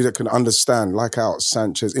 somebody that can understand, like him and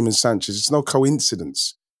Sanchez, it's no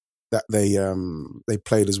coincidence that they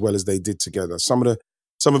played as well as they did together. Some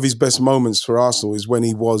of his best moments for Arsenal is when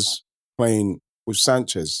he was playing with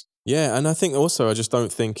Sanchez. Yeah, and I think also, I just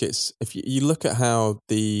don't think it's, if you look at how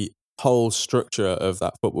the whole structure of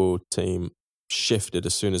that football team shifted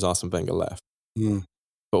as soon as Arsene Wenger left.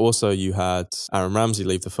 But also you had Aaron Ramsey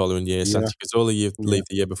leave the following year, Santi Cazorla leave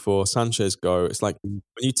the year before, Sanchez go. It's like when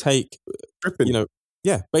you take, you know,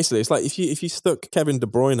 basically it's like if you stuck Kevin De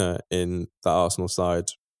Bruyne in that Arsenal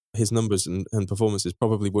side, his numbers and performances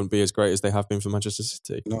probably wouldn't be as great as they have been for Manchester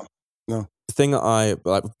City. No. The thing that I,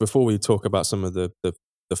 like, before we talk about some of the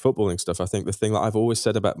footballing stuff, I think the thing that I've always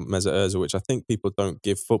said about Mesut Özil, which I think people don't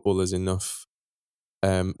give footballers enough,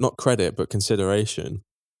 not credit, but consideration,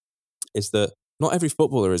 is that not every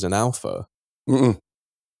footballer is an alpha.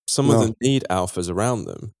 Some of them need alphas around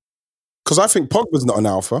them. Because I think Pogba's not an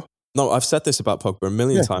alpha. No, I've said this about Pogba a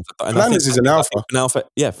million times. And Fernandes is an alpha.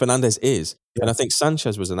 Yeah, Fernandes is. Yeah. And I think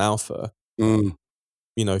Sanchez was an alpha. You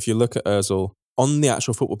know, if you look at Özil, on the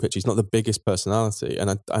actual football pitch, he's not the biggest personality.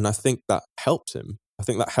 And I think that helps him. I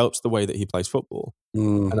think that helps the way that he plays football.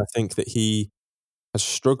 And I think that he has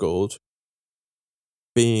struggled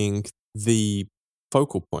being the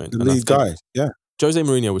focal point. The lead guy, yeah. Jose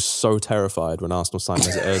Mourinho was so terrified when Arsenal signed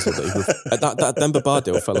Mesut Ozil that Demba Ba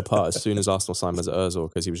deal fell apart as soon as Arsenal signed Mesut Ozil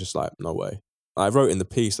because he was just like, no way. I wrote in the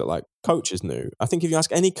piece that like coaches knew. I think if you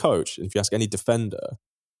ask any coach, if you ask any defender,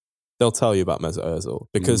 they'll tell you about Mesut Ozil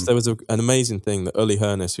because there was an amazing thing that Uli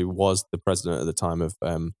Hoeneß, who was the president at the time of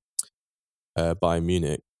Bayern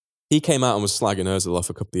Munich, he came out and was slagging Özil off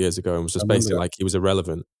a couple of years ago and was just basically like he was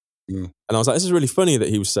irrelevant. And I was like, this is really funny that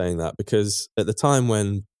he was saying that because at the time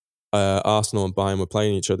when Arsenal and Bayern were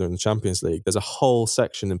playing each other in the Champions League, there's a whole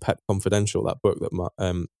section in Pep Confidential, that book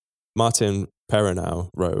that Martin Perrenau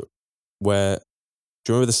wrote, where,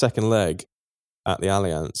 do you remember the second leg at the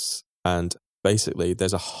Allianz? And basically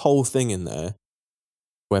there's a whole thing in there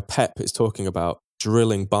where Pep is talking about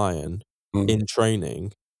drilling Bayern in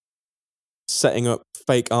training, setting up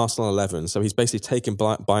fake Arsenal 11. So he's basically taking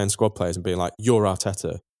Bayern squad players and being like, you're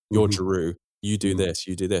Arteta, you're Giroud, you do this,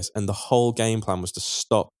 you do this. And the whole game plan was to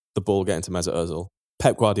stop the ball getting to Mesut Ozil.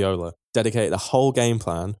 Pep Guardiola dedicated the whole game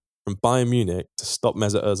plan from Bayern Munich to stop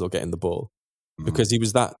Mesut Ozil getting the ball. Because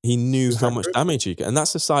he knew how much damage he could. And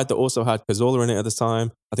that's the side that also had Cazorla in it at the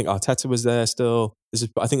time. I think Arteta was there still.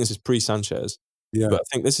 I think this is pre-Sanchez. Yeah. But I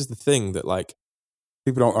think this is the thing that like,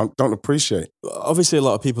 people don't appreciate. Obviously, a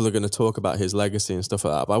lot of people are going to talk about his legacy and stuff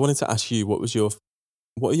like that. But I wanted to ask you, what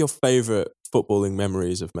are your favourite footballing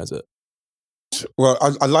memories of Mesut? Well,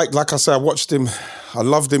 I like I said, I watched him. I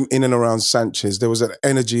loved him in and around Sanchez. There was an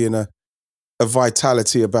energy and a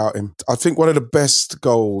vitality about him. I think one of the best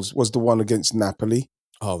goals was the one against Napoli.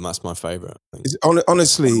 Oh, that's my favourite.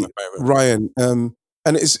 Honestly, Ryan, and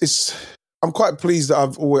it's. I'm quite pleased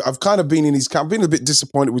that I've kind of been in his camp. I've been a bit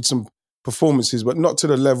disappointed with some performances, but not to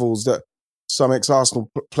the levels that some ex-Arsenal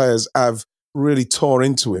players have really tore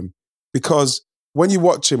into him. Because when you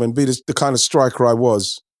watch him and be the kind of striker I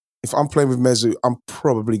was, if I'm playing with Mesut, I'm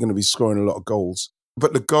probably going to be scoring a lot of goals.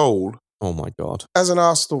 But the goal, oh my God. As an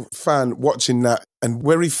Arsenal fan watching that and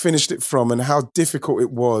where he finished it from and how difficult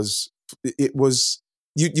it was,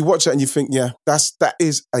 you watch it and you think, yeah, that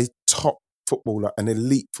is a top footballer, an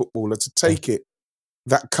elite footballer to take it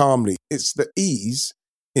that calmly. It's the ease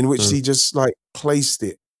in which he just like placed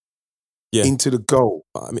it into the goal.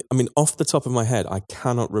 I mean, off the top of my head, I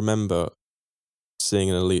cannot remember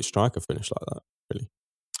seeing an elite striker finish like that, really.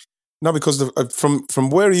 No, because from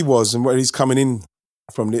where he was and where he's coming in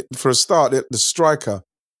from, for a start, the striker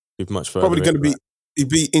much further probably going to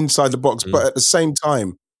be inside the box. But at the same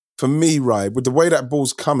time, for me, right, with the way that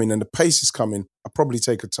ball's coming and the pace is coming, I'll probably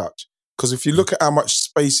take a touch. Because if you look at how much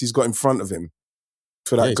space he's got in front of him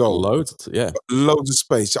for that goal, loads of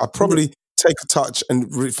space. I'd probably take a touch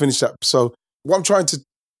and finish that. So what I'm trying to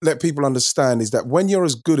let people understand is that when you're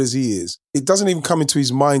as good as he is, it doesn't even come into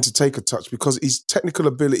his mind to take a touch because his technical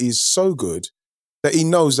ability is so good that he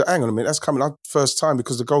knows that, hang on a minute, that's coming out first time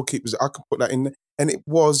because the goalkeeper's, I can put that in there. And it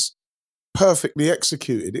was perfectly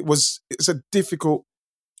executed. It's a difficult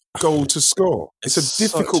goal to score. It's a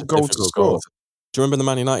difficult goal to score. Do you remember the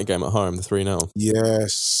Man United game at home, the 3-0?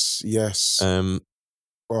 Yes.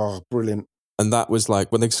 Oh, brilliant. And that was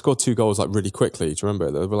like, when they scored 2 goals like really quickly, do you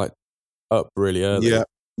remember? They were like up really early.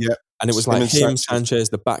 Yeah. And it was like him, Sanchez,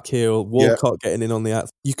 the back heel, Walcott getting in on the act.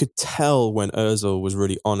 You could tell when Özil was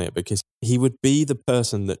really on it because he would be the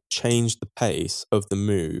person that changed the pace of the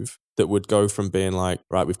move that would go from being like,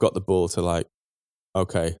 right, we've got the ball to like,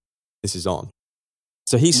 okay, this is on.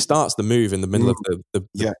 So he starts the move in the middle of the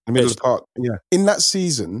middle of the park. Yeah. In that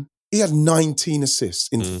season, he had 19 assists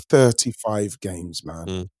in 35 games,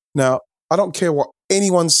 man. Now, I don't care what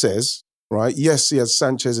anyone says, right? Yes, he has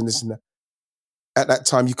Sanchez and this and that. At that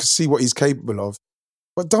time, you could see what he's capable of.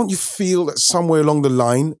 But don't you feel that somewhere along the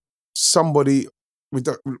line, somebody with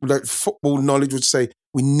that football knowledge would say,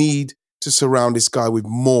 we need to surround this guy with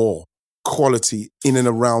more quality in and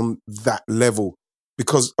around that level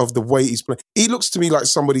because of the way he's playing. He looks to me like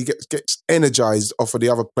somebody gets energized off of the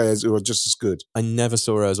other players who are just as good. I never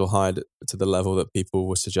saw Özil hide to the level that people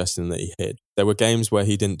were suggesting that he hid. There were games where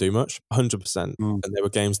he didn't do much, 100%. And there were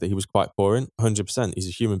games that he was quite poor in, 100%. He's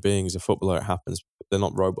a human being, he's a footballer, it happens. They're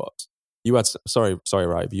not robots. You had, sorry,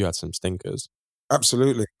 right, but you had some stinkers.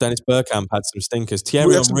 Absolutely. Dennis Bergkamp had some stinkers.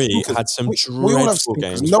 Thierry Henry had some dreadful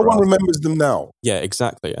games. No one remembers them now. Yeah,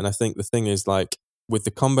 exactly. And I think the thing is like, with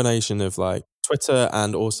the combination of like Twitter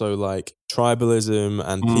and also like tribalism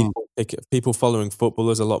and people following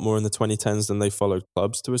footballers a lot more in the 2010s than they followed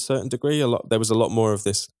clubs to a certain degree. There was a lot more of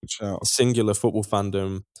this singular football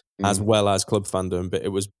fandom as well as club fandom, but it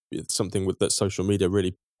was something that social media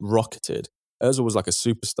really rocketed. Özil was like a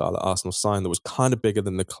superstar that Arsenal signed that was kind of bigger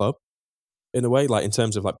than the club in a way, like in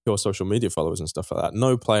terms of like pure social media followers and stuff like that.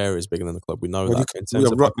 No player is bigger than the club. We know that. In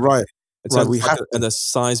terms of right. In Right, terms we of like have to. a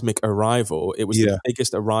seismic arrival, it was the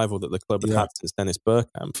biggest arrival that the club had had since Dennis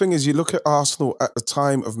Bergkamp. The thing is, you look at Arsenal at the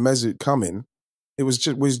time of Mesut coming, it was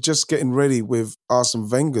just getting ready with Arsene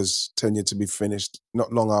Wenger's tenure to be finished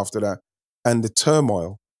not long after that. And the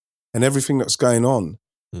turmoil and everything that's going on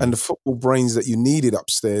and the football brains that you needed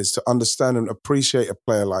upstairs to understand and appreciate a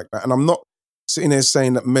player like that. And I'm not sitting there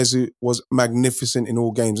saying that Mesut was magnificent in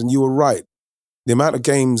all games. And you were right. The amount of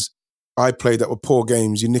games I played that were poor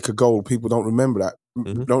games, you nick a goal, people don't remember that.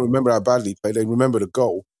 Don't remember how badly he played. They remember the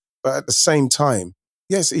goal. But at the same time,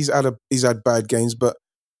 yes, he's had bad games, but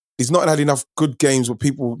he's not had enough good games where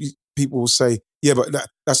people will say, yeah, but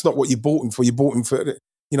that's not what you bought him for. You bought him for,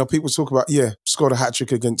 people talk about, scored a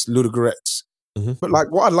hat-trick against Ludogorets. But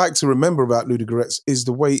like what I like to remember about Ludogorets is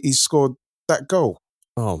the way he scored that goal.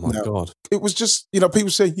 Oh my God. It was just, people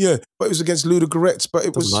say, yeah, but it was against Ludogorets, but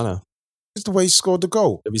it Doesn't matter. It's the way he scored the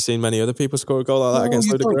goal. Have you seen many other people score a goal like that against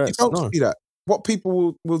Ludogorets? You don't see that. What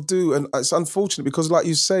people will do, and it's unfortunate because, like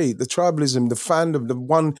you say, the tribalism, the fandom,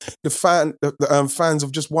 the fans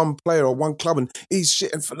of just one player or one club, and he's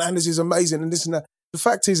shit, and Fernandes is amazing, and this and that. The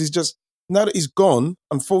fact is, he's just now that he's gone.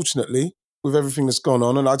 Unfortunately, with everything that's gone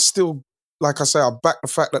on, and I'd still, like I say, I back the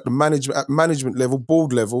fact that at management level,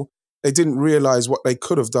 board level, they didn't realise what they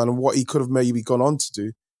could have done and what he could have maybe gone on to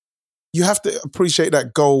do. You have to appreciate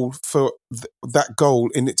that goal for that goal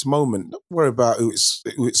in its moment. Don't worry about who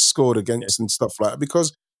it's scored against and stuff like that,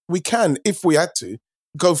 because we can, if we had to,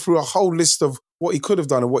 go through a whole list of what he could have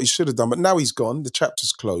done and what he should have done. But now he's gone. The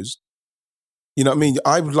chapter's closed. You know what I mean?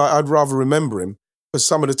 I'd rather remember him for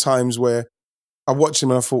some of the times where I watched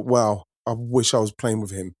him and I thought, wow, I wish I was playing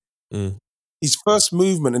with him. His first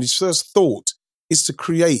movement and his first thought is to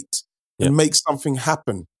create and make something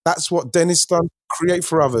happen. That's what Dennis done. Create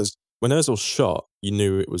for others. When Özil shot, you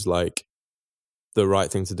knew it was like the right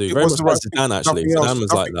thing to do. It Very was much the like right Zidane, actually. Zidane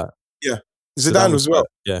was like that. Yeah. Zidane as well.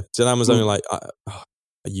 Yeah. Zidane was only like, are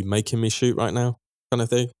you making me shoot right now? Kind of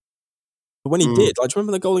thing. But when he did, like, do you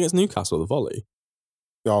remember the goal against Newcastle, the volley?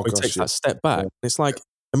 Oh, where he takes that step back. It's like,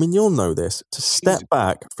 I mean, you'll know this. To step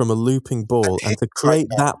back from a looping ball and to create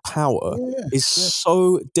that power is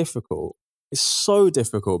so difficult. It's so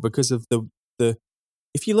difficult because of the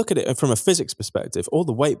if you look at it from a physics perspective, all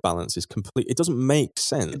the weight balance is complete. It doesn't make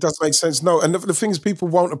sense. It doesn't make sense, no. And the things people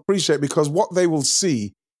won't appreciate, because what they will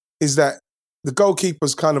see is that the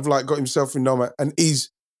goalkeeper's kind of like got himself in no man, and he's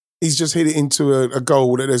just hit it into a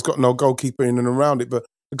goal that there's got no goalkeeper in and around it. But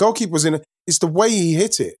the goalkeeper's in it. It's the way he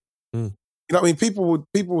hit it. You know what I mean? People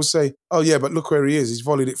will say, oh yeah, but look where he is. He's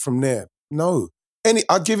volleyed it from there. No.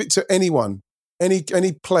 I'd give it to anyone, any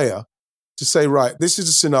player, to say, right, this is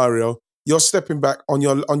a scenario. You're stepping back on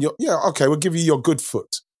your okay, we'll give you your good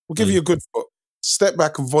foot. We'll give you your good foot. Step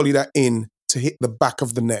back and volley that in to hit the back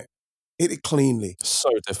of the net. Hit it cleanly.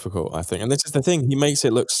 So difficult, I think. And this is the thing. He makes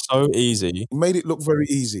it look so easy. He made it look very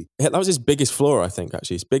easy. That was his biggest flaw, I think,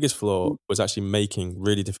 actually. His biggest flaw was actually making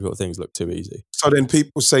really difficult things look too easy. So then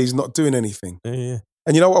people say he's not doing anything. Yeah.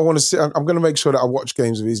 And you know what I want to see? I'm going to make sure that I watch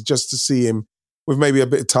games of his just to see him with maybe a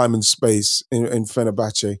bit of time and space in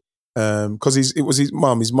Fenerbahce. Because it was his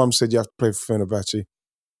mum. His mum said you have to play for Fenerbahce.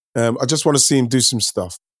 I just want to see him do some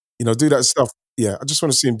stuff. Do that stuff. Yeah, I just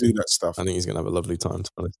want to see him do that stuff. I think he's going to have a lovely time,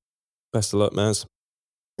 to be honest. Best of luck, Maz.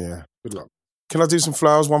 Yeah, good luck. Can I do some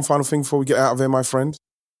flowers? One final thing before we get out of here, my friend.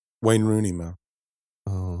 Wayne Rooney, man.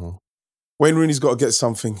 Oh. Wayne Rooney's got to get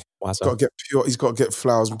something. Why's He's got to get pure. He's got to get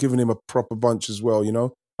flowers. I'm giving him a proper bunch as well,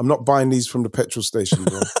 I'm not buying these from the petrol station,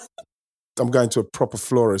 bro. I'm going to a proper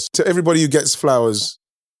florist. To everybody who gets flowers,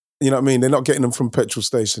 you know what I mean? They're not getting them from petrol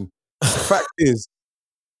station. The fact is,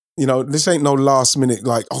 this ain't no last minute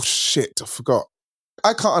like, oh shit, I forgot.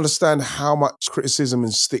 I can't understand how much criticism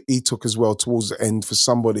and stick he took as well towards the end for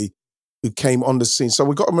somebody who came on the scene. So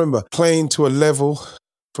we've got to remember, playing to a level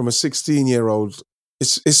from a 16-year-old,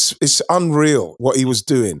 it's unreal what he was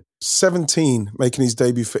doing. 17, making his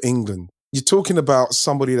debut for England. You're talking about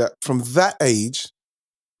somebody that from that age,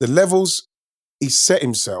 the levels he set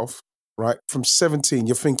himself, right, from 17,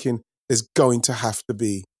 you're thinking there's going to have to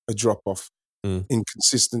be a drop-off in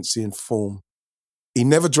consistency and form. He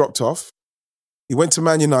never dropped off. He went to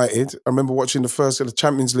Man United. I remember watching the first of the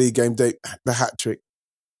Champions League game, the hat-trick.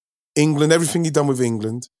 England, everything he'd done with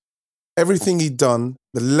England, everything he'd done,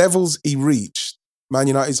 the levels he reached, Man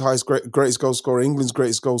United's greatest goal scorer, England's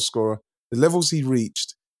greatest goal scorer, the levels he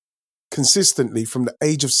reached consistently from the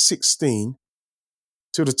age of 16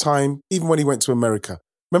 to the time, even when he went to America.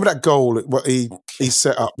 Remember that goal what he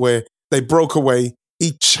set up where they broke away,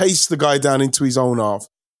 he chased the guy down into his own half,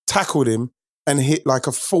 tackled him, and hit like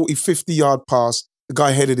a 40, 50-yard pass. The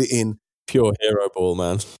guy headed it in. Pure hero ball,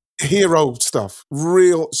 man. hero stuff,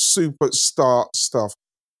 real superstar stuff.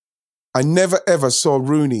 I never ever saw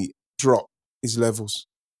Rooney drop his levels.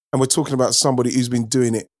 And we're talking about somebody who's been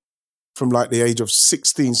doing it from like the age of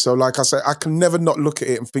 16. So like I say, I can never not look at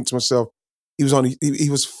it and think to myself, he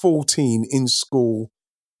was 14 in school,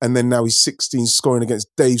 and then now he's 16 scoring against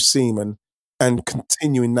Dave Seaman and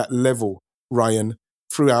continuing that level, Ryan,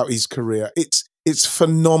 throughout his career. It's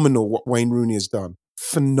phenomenal what Wayne Rooney has done.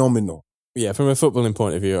 Phenomenal. Yeah, from a footballing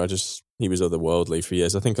point of view, he was otherworldly for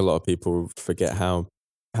years. I think a lot of people forget how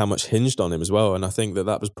much hinged on him as well. And I think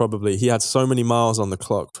that was probably, he had so many miles on the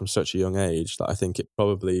clock from such a young age that I think it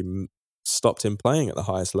probably stopped him playing at the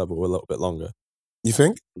highest level a little bit longer. You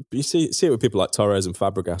think? You see it with people like Torres and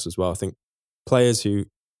Fabregas as well. I think players who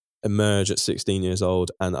emerge at 16 years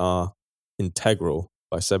old and are integral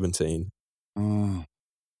by 17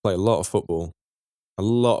 play a lot of football.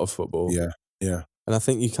 Yeah. And I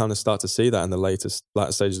think you kind of start to see that in the later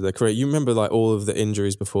stages of their career. You remember like all of the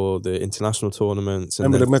injuries before the international tournaments.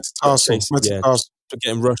 And remember the metatarsal.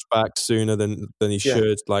 Getting rushed back sooner than he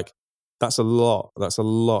should. Like, that's a lot.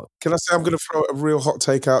 Can I say I'm going to throw a real hot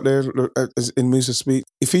take out there in Musa speak?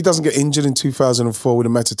 If he doesn't get injured in 2004 with a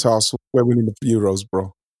metatarsal, we're winning the Euros,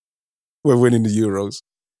 bro. We're winning the Euros.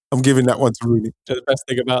 I'm giving that one to Rooney. The best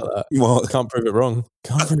thing about that, what? Can't prove it wrong.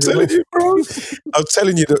 I'm telling you, bro. I'm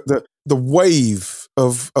telling you that the wave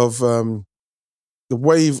of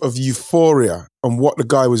euphoria on what the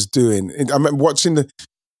guy was doing. I remember watching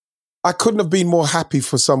I couldn't have been more happy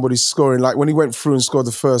for somebody scoring. Like when he went through and scored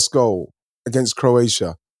the first goal against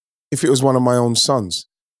Croatia, if it was one of my own sons,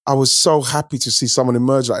 I was so happy to see someone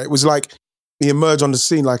emerge. Like, it was like he emerged on the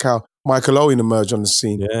scene, like how Michael Owen emerged on the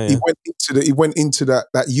scene. Yeah. He went into that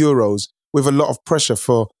Euros with a lot of pressure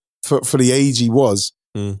for the age he was,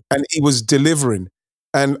 and he was delivering.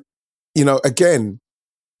 And you know, again,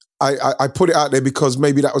 I put it out there because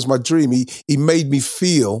maybe that was my dream. He made me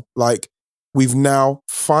feel like we've now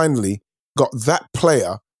finally got that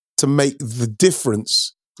player to make the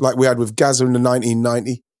difference, like we had with Gaza in the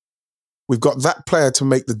 1990. We've got that player to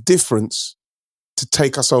make the difference to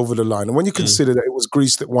take us over the line. And when you consider that it was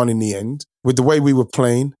Greece that won in the end, with the way we were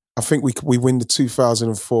playing, I think we win the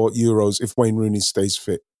 2004 Euros if Wayne Rooney stays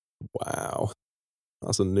fit. Wow.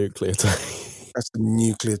 That's a nuclear take. That's a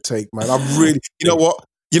nuclear take, man. I really, you know what?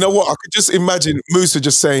 I could just imagine Musa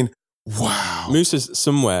just saying, wow. Musa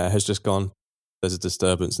somewhere has just gone, there's a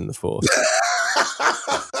disturbance in the force.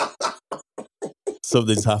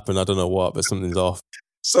 Something's happened. I don't know what, but something's off.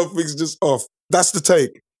 Something's just off. That's the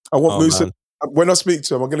take. I want Musa. Man. When I speak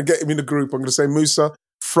to him, I'm going to get him in the group. I'm going to say, Musa,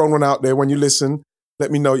 throw one out there. When you listen,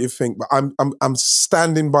 let me know what you think. But I'm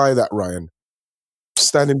standing by that, Ryan.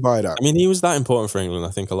 Standing by that. I mean, he was that important for England.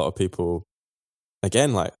 I think a lot of people,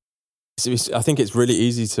 again, like, I think it's really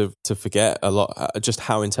easy to forget a lot just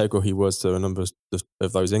how integral he was to a number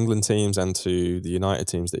of those England teams and to the United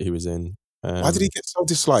teams that he was in. Why did he get so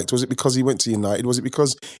disliked? Was it because he went to United? Was it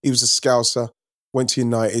because he was a Scouser, went to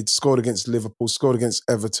United, scored against Liverpool, scored against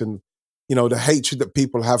Everton? You know, the hatred that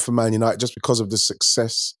people have for Man United just because of the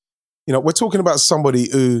success. You know, we're talking about somebody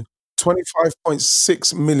who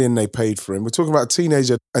 25.6 million they paid for him. We're talking about a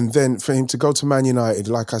teenager, and then for him to go to Man United,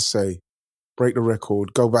 like I say, break the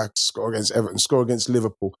record, go back, score against Everton, score against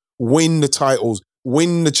Liverpool, win the titles,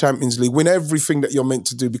 win the Champions League, win everything that you're meant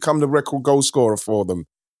to do, become the record goal scorer for them.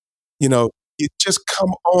 You know, you just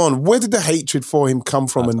come on. Where did the hatred for him come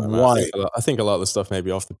from and why? I think a lot of the stuff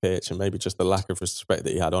maybe off the pitch and maybe just the lack of respect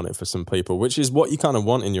that he had on it for some people, which is what you kind of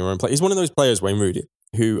want in your own play. He's one of those players, Wayne Rooney,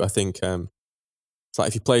 who I think it's like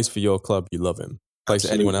if he plays for your club, you love him. Plays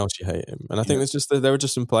for anyone else, you hate him. And I think there were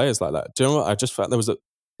just some players like that. Do you know what? I just felt there's an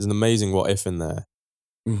amazing what if in there.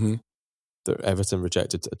 Mm-hmm. That Everton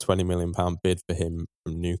rejected a £20 million bid for him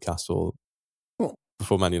from Newcastle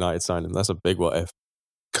before Man United signed him. That's a big what if.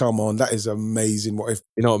 Come on, that is amazing. What if?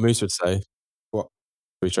 You know what Moose would say? What?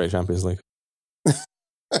 3 straight Champions League. That's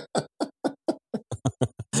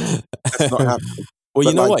not happening. Well,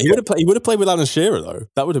 you know what? He would have played with Alan Shearer though.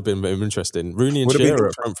 That would have been interesting. Rooney and Shearer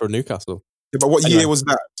up front for Newcastle. Yeah, but what year was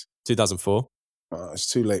that? 2004. Oh, it's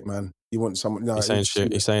too late, man. You want someone? No,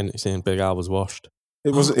 he's saying Big Al was washed.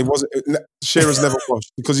 It wasn't. Shearer's never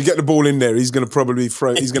washed because you get the ball in there, he's going to probably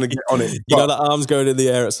throw. He's going to get on it. You know, the arms going in the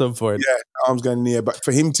air at some point. Yeah, arms going in the air. But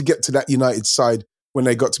for him to get to that United side when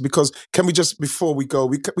they got to, because can we just before we go,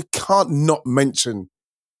 we can't not mention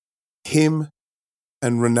him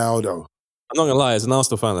and Ronaldo. I'm not gonna lie, as an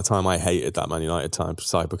Arsenal fan at the time, I hated that Man United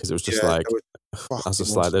side because it was just I was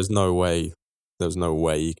just like, there's no way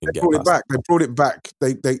you can get it back. They brought it back.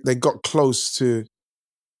 They got close to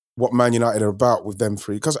what Man United are about with them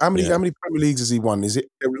three. Because how many Premier Leagues has he won? Is it?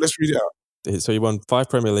 Let's read it out. So he won 5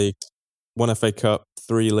 Premier Leagues, 1 FA Cup,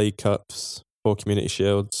 3 League Cups, 4 Community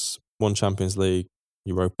Shields, 1 Champions League,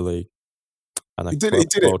 Europa League, and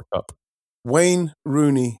a World Cup. Wayne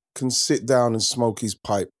Rooney can sit down and smoke his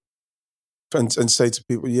pipe and say to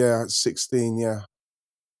people, "Yeah, at 16, yeah."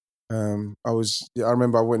 I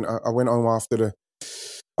remember I went home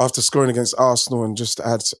after scoring against Arsenal and just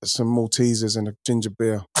had some Maltesers and a ginger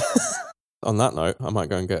beer. On that note, I might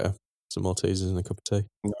go and get some Maltesers and a cup of tea.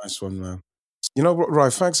 Nice one, man. You know what,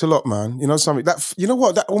 Right? Thanks a lot, man. You know something you know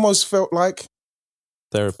what that almost felt like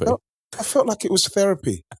therapy. I felt like it was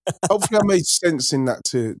therapy. Hopefully, I made sense in that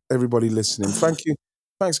to everybody listening. Thank you.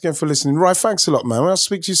 Thanks again for listening. Right, thanks a lot, man. I'll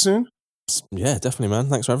speak to you soon. Yeah, definitely, man.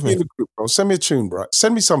 Thanks for having me. In the group, bro. Send me a tune, right?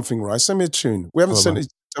 Send me something, right? Send me a tune. We haven't sent each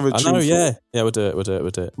other a tune. I know, yeah. Yeah, we'll do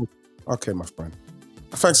it. Okay, my friend.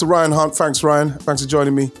 Thanks to Ryan Hunt. Thanks, Ryan. Thanks for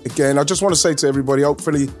joining me again. I just want to say to everybody,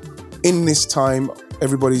 hopefully in this time,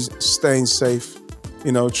 everybody's staying safe,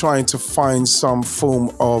 trying to find some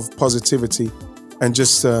form of positivity and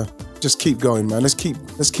just keep going, man. Let's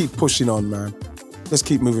keep pushing on, man. Let's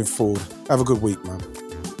keep moving forward. Have a good week, man.